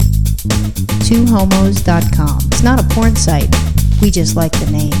twohomos.com. It's not a porn site. We just like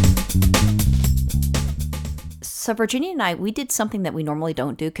the name. So Virginia and I, we did something that we normally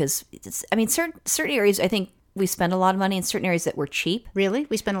don't do because, certain areas, I think we spend a lot of money in certain areas that were cheap. Really?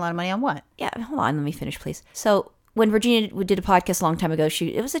 We spend a lot of money on what? Yeah, hold on, let me finish, please. So when Virginia did a podcast a long time ago,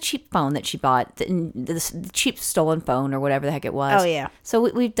 it was a cheap phone that she bought, the cheap stolen phone or whatever the heck it was. Oh, yeah. So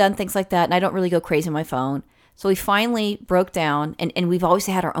we've done things like that, and I don't really go crazy on my phone. So we finally broke down, and we've always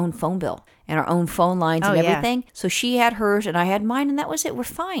had our own phone bill and our own phone lines and everything. So she had hers and I had mine, and that was it. We're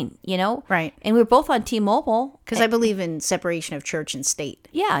fine, Right. And we were both on T-Mobile. Because I believe in separation of church and state.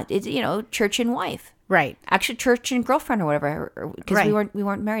 Yeah, it's, church and wife. Right. Actually, church and girlfriend or whatever, because we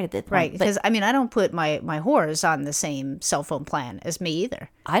weren't married at that point. Right, because I don't put my whores on the same cell phone plan as me either.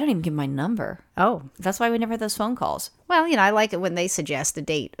 I don't even give my number. Oh. That's why we never had those phone calls. Well, I like it when they suggest a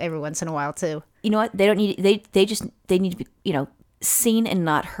date every once in a while too. You know what? They don't need they need to be, seen and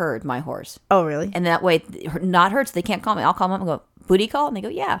not heard, my whores. Oh, really? And that way, not heard, so they can't call me. I'll call them up and go, booty call? And they go,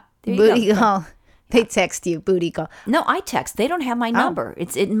 yeah. There you Booty go. call. They text you, booty call. No, I text. They don't have my number.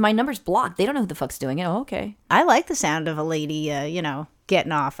 My number's blocked. They don't know who the fuck's doing it. Oh, okay. I like the sound of a lady,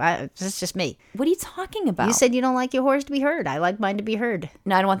 getting off. It's just me. What are you talking about? You said you don't like your whores to be heard. I like mine to be heard.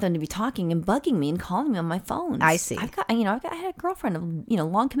 No, I don't want them to be talking and bugging me and calling me on my phone. I see. I had a girlfriend,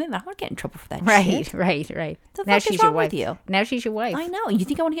 long commitment. I want to get in trouble for that Right, shit. right. The Now fuck she's is your wrong wife. with you? Now she's your wife. I know. You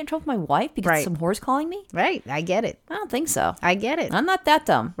think I want to get in trouble with my wife because Right. some whore's calling me? Right, I get it. I don't think so. I get it. I'm not that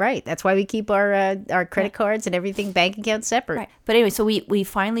dumb. Right, that's why we keep our credit cards and everything, bank accounts separate. Right. But anyway, so we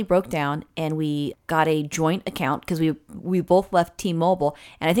finally broke down and we got a joint account because we both left T-Mobile.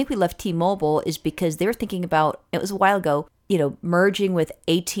 And I think we left T-Mobile is because they were thinking about, it was a while ago, merging with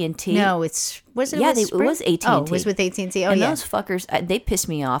AT&T. No, was it? Yeah, with it Sprint? was AT&T. Oh, it was with AT&T. Oh, and yeah. those fuckers, they piss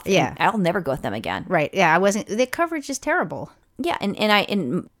me off. Yeah. I'll never go with them again. Right. Yeah, I wasn't. The coverage is terrible. Yeah,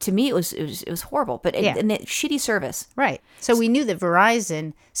 and to me it was horrible, but and shitty service. Right. So we knew that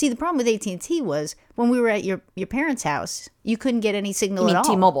Verizon. See, the problem with AT&T was when we were at your parents' house, you couldn't get any signal at all.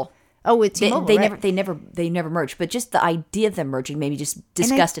 T-Mobile. Oh, with T-Mobile, they right. they never merged, but just the idea of them merging made me just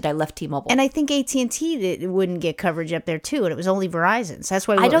disgusted. I left T-Mobile, and I think AT&T wouldn't get coverage up there too, and it was only Verizon. So that's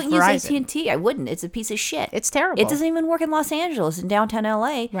why we I went don't with use Verizon. AT&T. I wouldn't. It's a piece of shit. It's terrible. It doesn't even work in Los Angeles, in downtown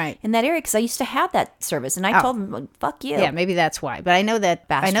LA, Right. in that area, because I used to have that service, and I told them, well, "Fuck you." Yeah, maybe that's why. But I know that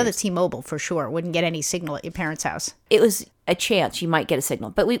Bastards. T-Mobile for sure wouldn't get any signal at your parents' house. It was a chance you might get a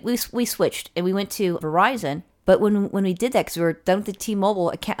signal, but we switched and we went to Verizon. But when we did that, because we were done with the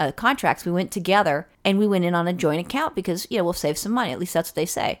T-Mobile contracts, we went together and we went in on a joint account because, we'll save some money. At least that's what they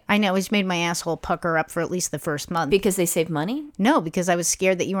say. I know, it's made my asshole pucker up for at least the first month. Because they save money? No, because I was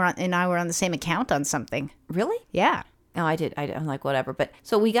scared that you and I were on the same account on something. Really? Yeah. No, I did. I'm like, whatever. But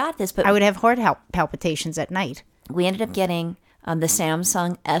so we got this, but I would have heart palpitations at night. we ended up getting the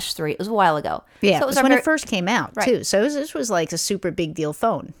Samsung S3. It was a while ago. Yeah, so it was when it first came out, Right. too. So this was like a super big deal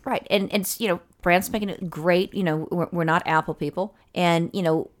phone. Right. And it's, brand's making it great. We're not Apple people. And,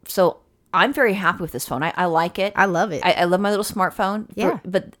 so I'm very happy with this phone. I like it. I love it. I love my little smartphone. Yeah.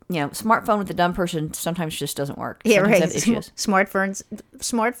 But, smartphone with a dumb person sometimes just doesn't work. Yeah, Sometimes right. I have issues.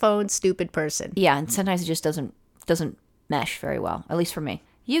 Smartphone, stupid person. Yeah, and sometimes it just doesn't mesh very well, at least for me.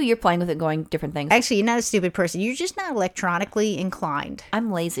 You're playing with it, going different things. Actually, you're not a stupid person. You're just not electronically inclined.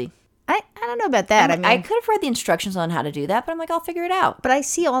 I'm lazy. I don't know about that. I could have read the instructions on how to do that, but I'm like, I'll figure it out. But I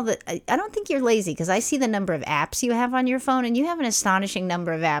see all the... I don't think you're lazy because I see the number of apps you have on your phone, and you have an astonishing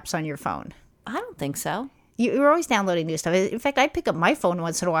number of apps on your phone. I don't think so. You're always downloading new stuff. In fact, I pick up my phone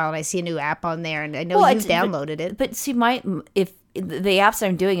once in a while and I see a new app on there, and I know you've downloaded it. But see, if the apps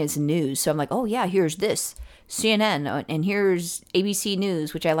I'm doing is news, so I'm like, oh yeah, here's this CNN, and here's ABC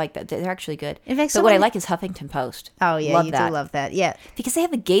News, which I like. That they're actually good. In fact, but what I like is Huffington Post. Oh yeah, you do love that. Yeah, because they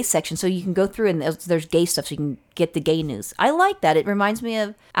have a gay section, so you can go through and there's gay stuff, so you can get the gay news. I like that. It reminds me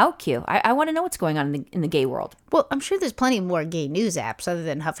of OutQ. I want to know what's going on in the gay world. Well, I'm sure there's plenty more gay news apps other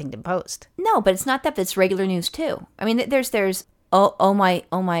than Huffington Post. No, but it's not that. It's regular news too. I mean, there's oh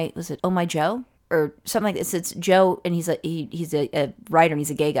my was it Oh My Joe or something like this. It's Joe, and he's a writer, and he's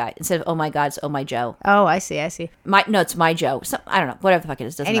a gay guy. Instead of Oh My God, it's Oh My Joe. Oh, I see. It's My Joe. I don't know. Whatever the fuck it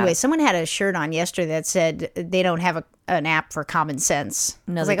is. Doesn't anyway, matter. someone had a shirt on yesterday that said they don't have an app for common sense.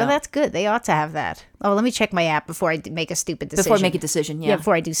 No, I was they like, don't. oh, that's good. They ought to have that. Oh, let me check my app before I make a stupid decision. Before I make a decision, yeah.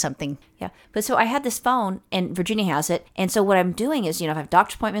 Before I do something. Yeah. But so I had this phone, and Virginia has it. And so what I'm doing is, if I have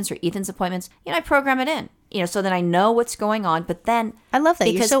doctor's appointments or Ethan's appointments, I program it in. So then I know what's going on. But then I love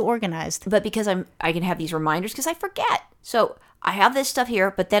that. You're so organized. But because I can have these reminders because I forget. So I have this stuff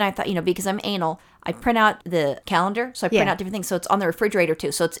here, but then I thought, because I'm anal, I print out the calendar. So I print out different things. So it's on the refrigerator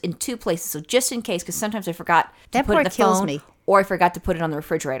too. So it's in two places. So just in case, because sometimes I forgot to That put it in part the kills phone. me. or I forgot to put it on the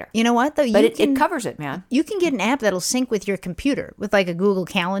refrigerator. You know what, though? But it covers it, man. You can get an app that'll sync with your computer with like a Google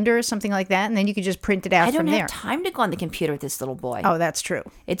Calendar or something like that, and then you can just print it out I don't from have there. time to go on the computer with this little boy. Oh, that's true.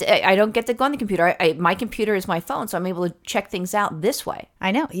 I don't get to go on the computer. My computer is my phone, so I'm able to check things out this way.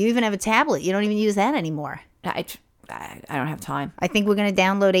 I know. You even have a tablet. You don't even use that anymore. I don't have time. I think we're going to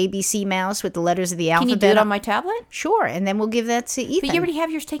download ABC Mouse with the letters of the Can alphabet. you do it on my tablet? Sure, and then we'll give that to Ethan. But you already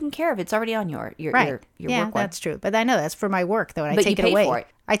have yours taken care of. It's already on your right. work Yeah, one. that's true. But I know that's for my work, though, and But I take you it pay away. for it.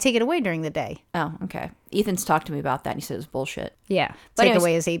 I take it away during the day. Oh, okay. Ethan's talked to me about that, and he said it was bullshit. Yeah, But take anyways-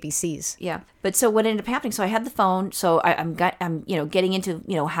 away his ABCs. Yeah, but so what ended up happening? So I had the phone, so I'm getting into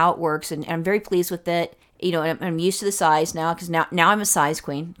how it works, and I'm very pleased with it. And I'm used to the size now because now I'm a size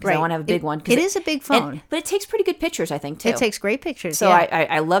queen because I want to have a big one. 'cause It is a big phone. but it takes pretty good pictures, I think, too. It takes great pictures. So yeah.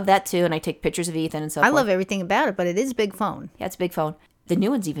 I love that too, and I take pictures of Ethan and so I forth. love everything about it, but it is a big phone. Yeah, it's a big phone. The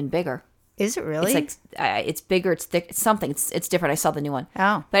new one's even bigger. Is it really? It's like it's bigger. It's thick. It's something. It's different. I saw the new one.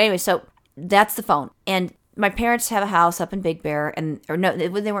 Oh. But anyway, so that's the phone. And my parents have a house up in Big Bear, or no, they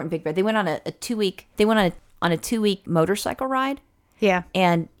weren't in Big Bear. They went on a 2-week. They went on a 2-week motorcycle ride, Yeah.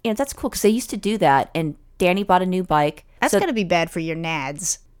 and that's cool because they used to do that. And Danny bought a new bike. That's So- going to be bad for your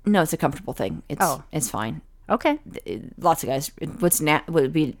nads. no, it's a comfortable thing. It's fine. Okay. Lots of guys. What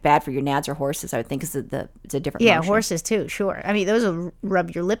would be bad for your nads or horses? I would think is it's a different. Yeah, motion. horses too, sure. I mean, those will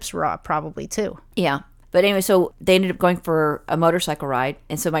rub your lips raw probably too. Yeah. But anyway, so they ended up going for a motorcycle ride.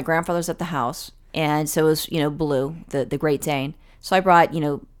 And so my grandfather's at the house. And so was, Blue, the Great Dane. So I brought,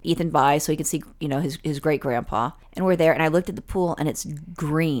 Ethan by so he could see, his great grandpa. And we're there. And I looked at the pool and it's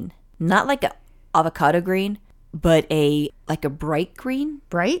green. Not like a avocado green, but like a bright green.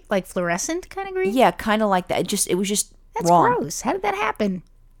 Bright? Like fluorescent kind of green? Yeah, kind of like that. It was just That's wrong. gross. How did that happen?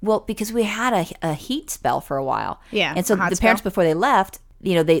 Well, because we had a heat spell for a while. Yeah, And so a hot the parents, spell. before they left,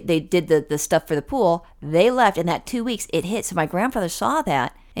 they did the stuff for the pool. They left, and that 2 weeks, it hit. So my grandfather saw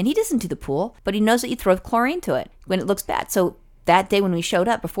that, and he doesn't do the pool, but he knows that you throw chlorine to it when it looks bad. So that day when we showed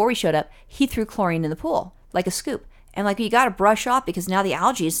up, before we showed up, he threw chlorine in the pool, like a scoop. And you got to brush off because now the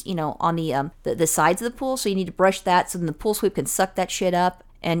algae is, on the sides of the pool. So you need to brush that so then the pool sweep can suck that shit up.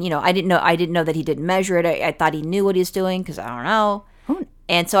 And, I didn't know that he didn't measure it. I thought he knew what he was doing because I don't know.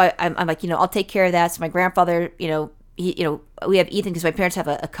 And so I'm like, I'll take care of that. So my grandfather, we have Ethan because my parents have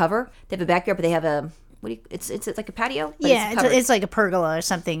a cover. They have a backyard, but they have it's like a patio. But Yeah, it's like a pergola or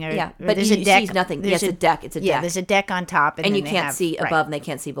something. Or, Yeah, or but there's you a deck. see nothing. There's Yeah, it's a deck. It's a Yeah, deck. there's a deck on top. And and then you they can't have- see right. above and they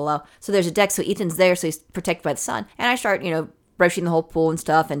can't see below. So there's a deck. So Ethan's there, so he's protected by the sun. And I start, brushing the whole pool and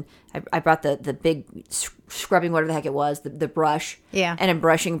stuff. And I brought the big scrubbing, whatever the heck it was, the brush. Yeah. And I'm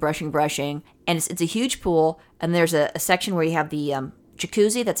brushing. And it's a huge pool. And there's a section where you have the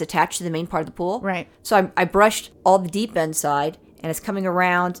jacuzzi that's attached to the main part of the pool. Right. So I brushed all the deep end side. And it's coming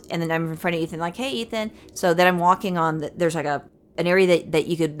around, and then I'm in front of Ethan, like, "Hey, Ethan." So then I'm walking on. There's like an area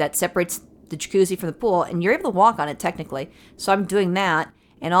that separates the jacuzzi from the pool, and you're able to walk on it technically. So I'm doing that,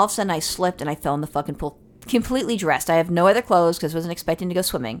 and all of a sudden I slipped and I fell in the fucking pool, completely dressed. I have no other clothes because I wasn't expecting to go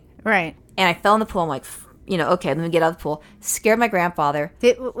swimming, Right. and I fell in the pool. I'm like, okay, let me get out of the pool. Scared my grandfather.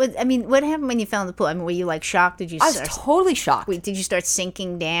 What happened when you fell in the pool? I mean, were you like shocked? Did you? I was totally shocked. Did you start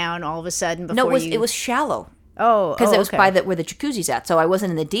sinking down all of a sudden? Before No, it you... was shallow. Oh, Because it was okay. by where the jacuzzi's at, so I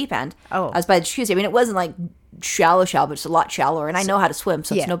wasn't in the deep end. Oh. I was by the jacuzzi. I mean, it wasn't like shallow, but it's a lot shallower, and I know how to swim,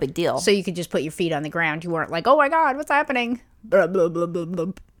 so Yeah. it's no big deal. So you could just put your feet on the ground. You weren't like, oh my god, what's happening? Blah, blah, blah, blah,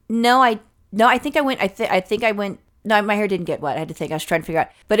 blah. No, I think I went. I think I went. No, my hair didn't get wet. I had to think. I was trying to figure out.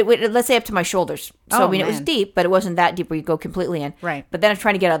 But it went, let's say, up to my shoulders. So Oh, I mean, it was man. deep, but it wasn't that deep where you go completely in. Right. But then I'm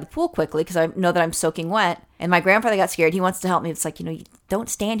trying to get out of the pool quickly because I know that I'm soaking wet. And my grandfather got scared. He wants to help me. It's like, you don't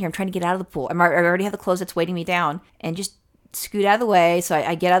stand here. I'm trying to get out of the pool. I already have the clothes that's weighting me down, and just scoot out of the way. So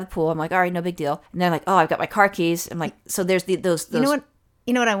I get out of the pool. I'm like, all right, no big deal. And they're like, oh, I've got my car keys. I'm like, so there's those. You know what?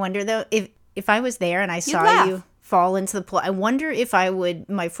 You know what I wonder though? If I was there and I saw laugh. you fall into the pool, I wonder if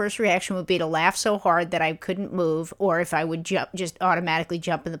my first reaction would be to laugh so hard that I couldn't move, or if I would just automatically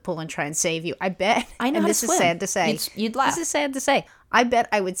jump in the pool and try and save you. I bet. I know and how this to is swim. sad to say. You'd laugh. This is sad to say. I bet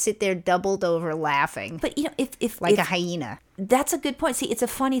I would sit there doubled over laughing. But if like a hyena. that's a good point. See, it's a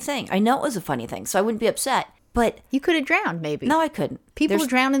funny thing. I know it was a funny thing, so I wouldn't be upset. But You could have drowned, maybe. no, I couldn't. People There's-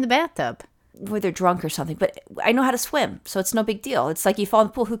 drown in the bathtub. where they're drunk or something, but I know how to swim, so it's no big deal. It's like you fall in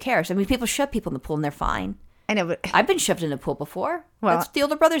the pool, who cares? I mean, people shove people in the pool and they're fine. I know, but I've been shoved in a pool before. Well- That's what the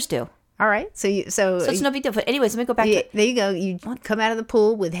older brothers do. all right. So So it's no big deal. But anyways, let me go back to... there you go. You come out of the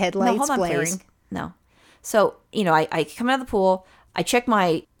pool with No, headlights hold on, blaring. please. No. So, I come out of the pool, I check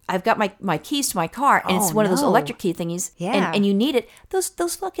my... I've got my keys to my car, and it's one of those no. electric key thingies, Yeah. and you need it. Those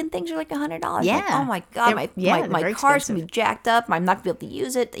fucking things are like $100. Yeah. Like, oh my God, They're my very car's going to expensive. be jacked up. I'm not going to be able to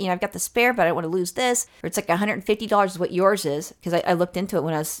use it. I've got the spare, but I don't want to lose this. Or it's like $150 is what yours is, because I looked into it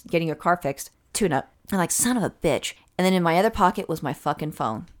when I was getting your car fixed. Tune up. I'm like, son of a bitch. And then in my other pocket was my fucking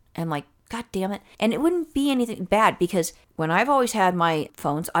phone. And I'm like, God damn it. And it wouldn't be anything bad, because when I've always had my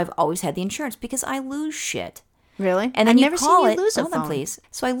phones, I've always had the insurance, because I lose shit. Really? And then I've you never call seen it. you lose a Hold on, phone. please.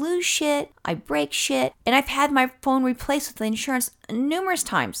 So I lose shit. I break shit, and I've had my phone replaced with the insurance numerous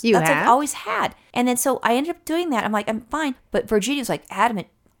times. You That's what have? I've always had. And then so I ended up doing that. I'm like, I'm fine. But Virginia's like adamant.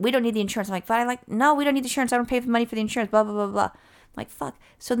 We don't need the insurance. I'm like, but no, we don't need the insurance. I don't pay for money for the insurance. Blah blah blah blah. I'm like, fuck.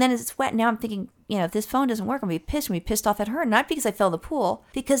 So then as it's wet, now I'm thinking, if this phone doesn't work, I'm going to be pissed. I'm going to be pissed off at her. Not because I fell in the pool,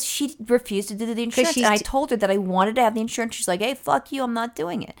 because she refused to do the insurance. she's And I told her that I wanted to have the insurance. She's like, hey, fuck you. I'm not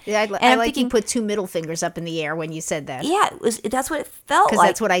doing it. Yeah, And I I'm like thinking, you put two middle fingers up in the air when you said that. yeah, that's what it felt Because like.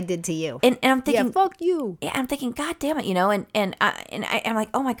 that's what I did to you. And I'm thinking, yeah, fuck you. yeah, I'm thinking, God damn it, and I'm like,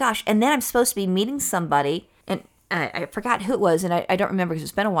 oh my gosh. And then I'm supposed to be meeting somebody, and I forgot who it was, and I don't remember because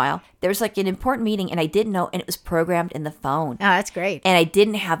it's been a while. There was like an important meeting, and I didn't know, and it was programmed in the phone. Oh, that's great. And I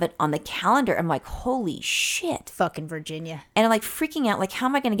didn't have it on the calendar. I'm like, holy shit. Fucking Virginia. And I'm like freaking out, like, how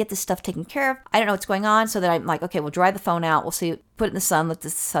am I going to get this stuff taken care of? I don't know what's going on. So then I'm like, okay, we'll dry the phone out. We'll see, put it in the sun, let the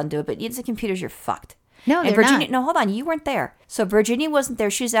sun do it. But the computers, you're fucked. No, and they're Virginia, not. no, hold on, you weren't there. So Virginia wasn't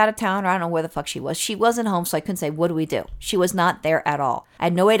there. She was out of town, or I don't know where the fuck she was. She wasn't home, so I couldn't say, what do we do? She was not there at all. I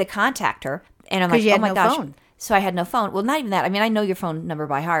had no way to contact her. And I'm like, you oh had my no gosh. phone. So I had no phone. Well, not even that. I mean, I know your phone number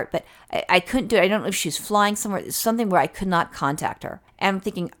by heart, but I couldn't do it. I don't know if she's flying somewhere, something where I could not contact her. And I'm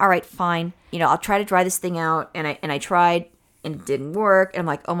thinking, all right, fine. I'll try to dry this thing out. And I tried, and it didn't work. And I'm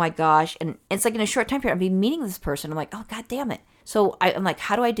like, oh my gosh. And it's like in a short time period, I'll be meeting this person. I'm like, oh, God damn it. So I'm like,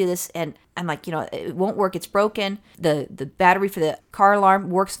 how do I do this? And I'm like, it won't work. It's broken. The battery for the car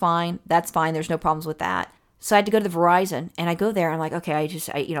alarm works fine. That's fine. There's no problems with that. So I had to go to the Verizon, and I go there. And I'm like, okay,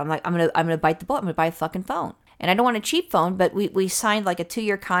 I'm like, I'm gonna bite the bullet. I'm gonna buy a fucking phone. And I don't want a cheap phone, but we signed like a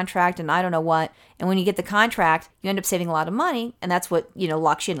 2-year contract, and I don't know what. And when you get the contract, you end up saving a lot of money, and that's what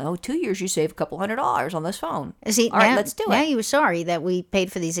locks you in. Oh, 2 years, you save a couple $100 on this phone. See, all right, let's do it. Now you were sorry that we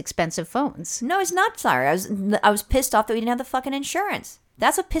paid for these expensive phones. No, it's not sorry. I was pissed off that we didn't have the fucking insurance.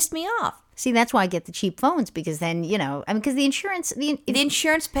 That's what pissed me off. See, that's why I get the cheap phones, because then, because the insurance, The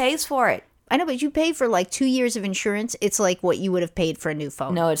insurance pays for it. I know, but you pay for like 2 years of insurance. It's like what you would have paid for a new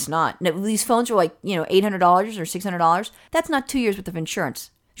phone. No, it's not. No, these phones are like, $800 or $600. That's not 2 years worth of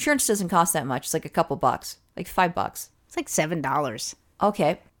insurance. Insurance doesn't cost that much. It's like a couple bucks, like $5. It's like $7.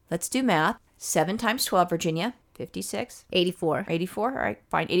 Okay, let's do math. 7 times 12, Virginia. 56. 84. 84. All right,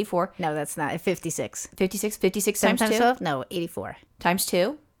 fine. 84. No, that's not. 56. 56. 56 Seven times 2. 12? No, 84. Times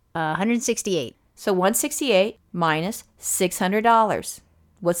 2. 168. So 168 minus $600.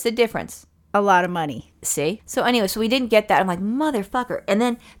 What's the difference? A lot of money. See? So anyway, so we didn't get that. I'm like, motherfucker. And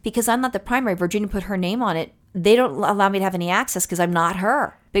then because I'm not the primary, Virginia put her name on it. They don't allow me to have any access because I'm not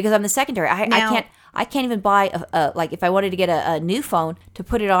her. Because I'm the secondary. I can't even buy like if I wanted to get a new phone to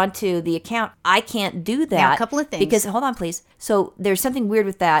put it onto the account, I can't do that. Now, a couple of things. Because hold on, please. So there's something weird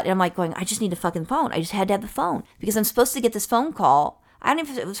with that, and I'm like going, I just need a fucking phone. I just had to have the phone because I'm supposed to get this phone call. I don't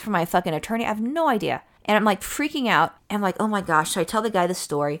know if it was from my fucking attorney. I have no idea. And I'm like freaking out. And I'm like, oh my gosh. So I tell the guy the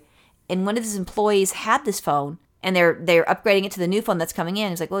story. And one of his employees had this phone, and they're upgrading it to the new phone that's coming in.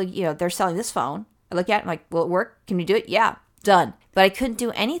 He's like, well, they're selling this phone. I look at it, I'm like, will it work? Can we do it? Yeah, done. But I couldn't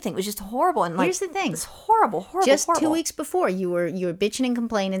do anything. It was just horrible. And Here's the thing. It's horrible. Just horrible. 2 weeks before, you were bitching and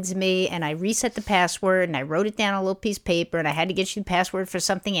complaining to me, and I reset the password, and I wrote it down on a little piece of paper, and I had to get you the password for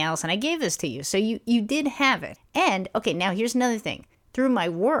something else, and I gave this to you. So you did have it. And, okay, now here's another thing. Through my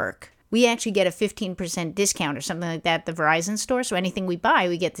work, we actually get a 15% discount or something like that at the Verizon store. So anything we buy,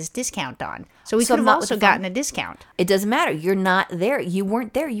 we get this discount on. So we So could have not with also the phone? gotten a discount. It doesn't matter. You're not there. You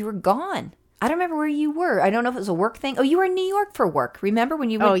weren't there. You were gone. I don't remember where you were. I don't know if it was a work thing. Oh, you were in New York for work. Remember when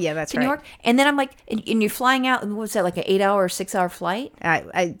you went Oh, yeah, that's to New right. York? And then I'm like, and you're flying out. What was that, like an 8-hour or 6-hour flight?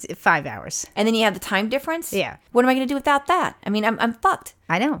 5 hours. And then you have the time difference? Yeah. What am I going to do without that? I mean, I'm fucked.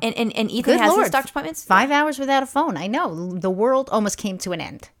 I know. And Ethan Good has Lord. his doctor's appointments. 5 hours without a phone. I know. The world almost came to an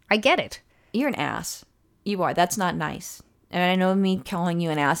end. I get it. You're an ass. You are. That's not nice. And I know me calling you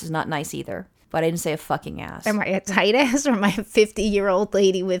an ass is not nice either. But I didn't say a fucking ass. Am I a tight ass or am I a 50-year-old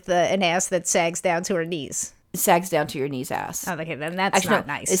lady with an ass that sags down to her knees? It sags down to your knees ass. Oh, okay, then that's Actually, not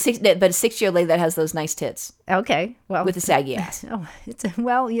no, nice. But a 6-year-old lady that has those nice tits Okay, well, with a saggy ass. oh,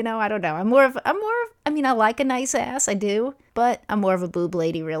 I don't know. I mean, I like a nice ass, I do, but I'm more of a boob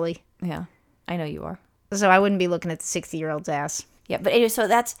lady, really. Yeah, I know you are. So I wouldn't be looking at the 60-year-old's ass. Yeah, but anyway, so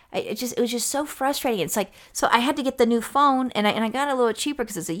it was just so frustrating. It's like, so I had to get the new phone, and I got it a little cheaper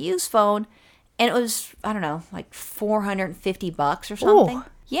because it's a used phone, and it was, I don't know, like $450 or something. Ooh.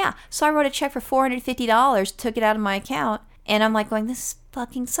 Yeah, so I wrote a check for $450, took it out of my account, and I'm like going, this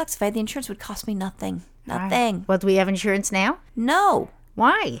fucking sucks. If I had the insurance, it would cost me nothing. Nothing. Well, do we have insurance now? No.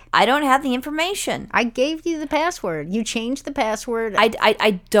 Why? I don't have the information. I gave you the password. You changed the password.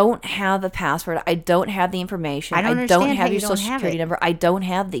 I don't have a password. I don't have the information. I don't understand how have you your don't social have security it. number. I don't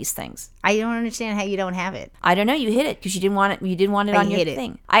have these things. I don't understand how you don't have it. I don't know. You hid it because you didn't want it. You didn't want it I on your hid it.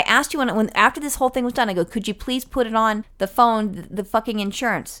 thing. I asked you when after this whole thing was done. I go, could you please put it on the phone, the fucking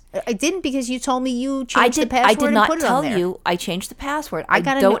insurance? I didn't because you told me you I changed the password did not and put it tell on there. you. I changed the password. I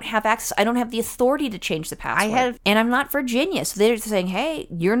gotta don't know- have access. I don't have the authority to change the password. have- and I'm not Virginia, so they're saying, hey,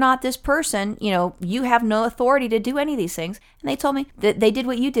 you're not this person. You know, you have no authority to do any of these things. And they told me that they did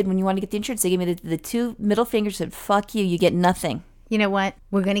what you did when you wanted to get the insurance. They gave me the two middle fingers and said, fuck you. You get nothing. You know what?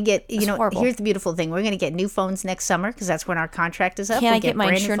 We're going to get, That's horrible. here's the beautiful thing. We're going to get new phones next summer because that's when our contract is up. Can We'll I get my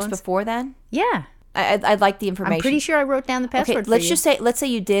brand new insurance phones. before then? Yeah. I'd like the information. I'm pretty sure I wrote down the password Okay, for let's you. just say, let's say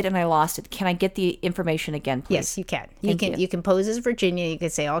you did and I lost it. Can I get the information again, please? Yes, you can. Thank You can pose as Virginia. You can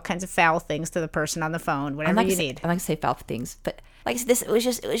say all kinds of foul things to the person on the phone, I'm whatever not you gonna say, need. I'm not gonna say foul things, but like I said, it was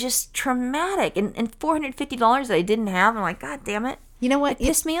just traumatic. And $450 that I didn't have. I'm like, God damn it! You know what? It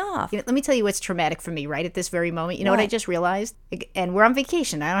pissed me off. Let me tell you what's traumatic for me right at this very moment. You know what I What? just realized? And we're on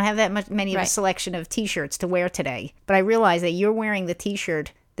vacation. I don't have that many of a Right. selection of T-shirts to wear today. But I realized that you're wearing the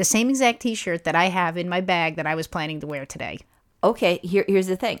T-shirt, the same exact T-shirt that I have in my bag that I was planning to wear today. Okay, here's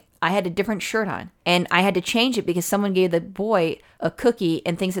the thing. I had a different shirt on, and I had to change it because someone gave the boy a cookie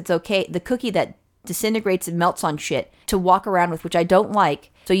and thinks it's okay. The cookie that disintegrates and melts on shit to walk around with, which I don't like.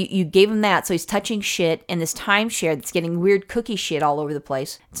 So you gave him that, so he's touching shit and this timeshare that's getting weird cookie shit all over the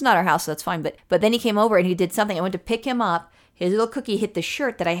place. It's not our house, so that's fine. But then he came over and he did something. I went to pick him up. His little cookie hit the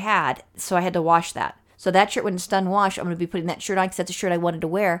shirt that I had, so I had to wash that. So that shirt, when it's done washed, I'm going to be putting that shirt on because that's a shirt I wanted to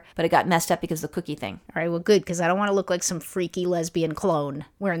wear, but it got messed up because of the cookie thing. All right, well, good, because I don't want to look like some freaky lesbian clone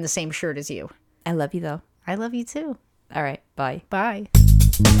wearing the same shirt as you. I love you, though. I love you too. All right, bye. Bye.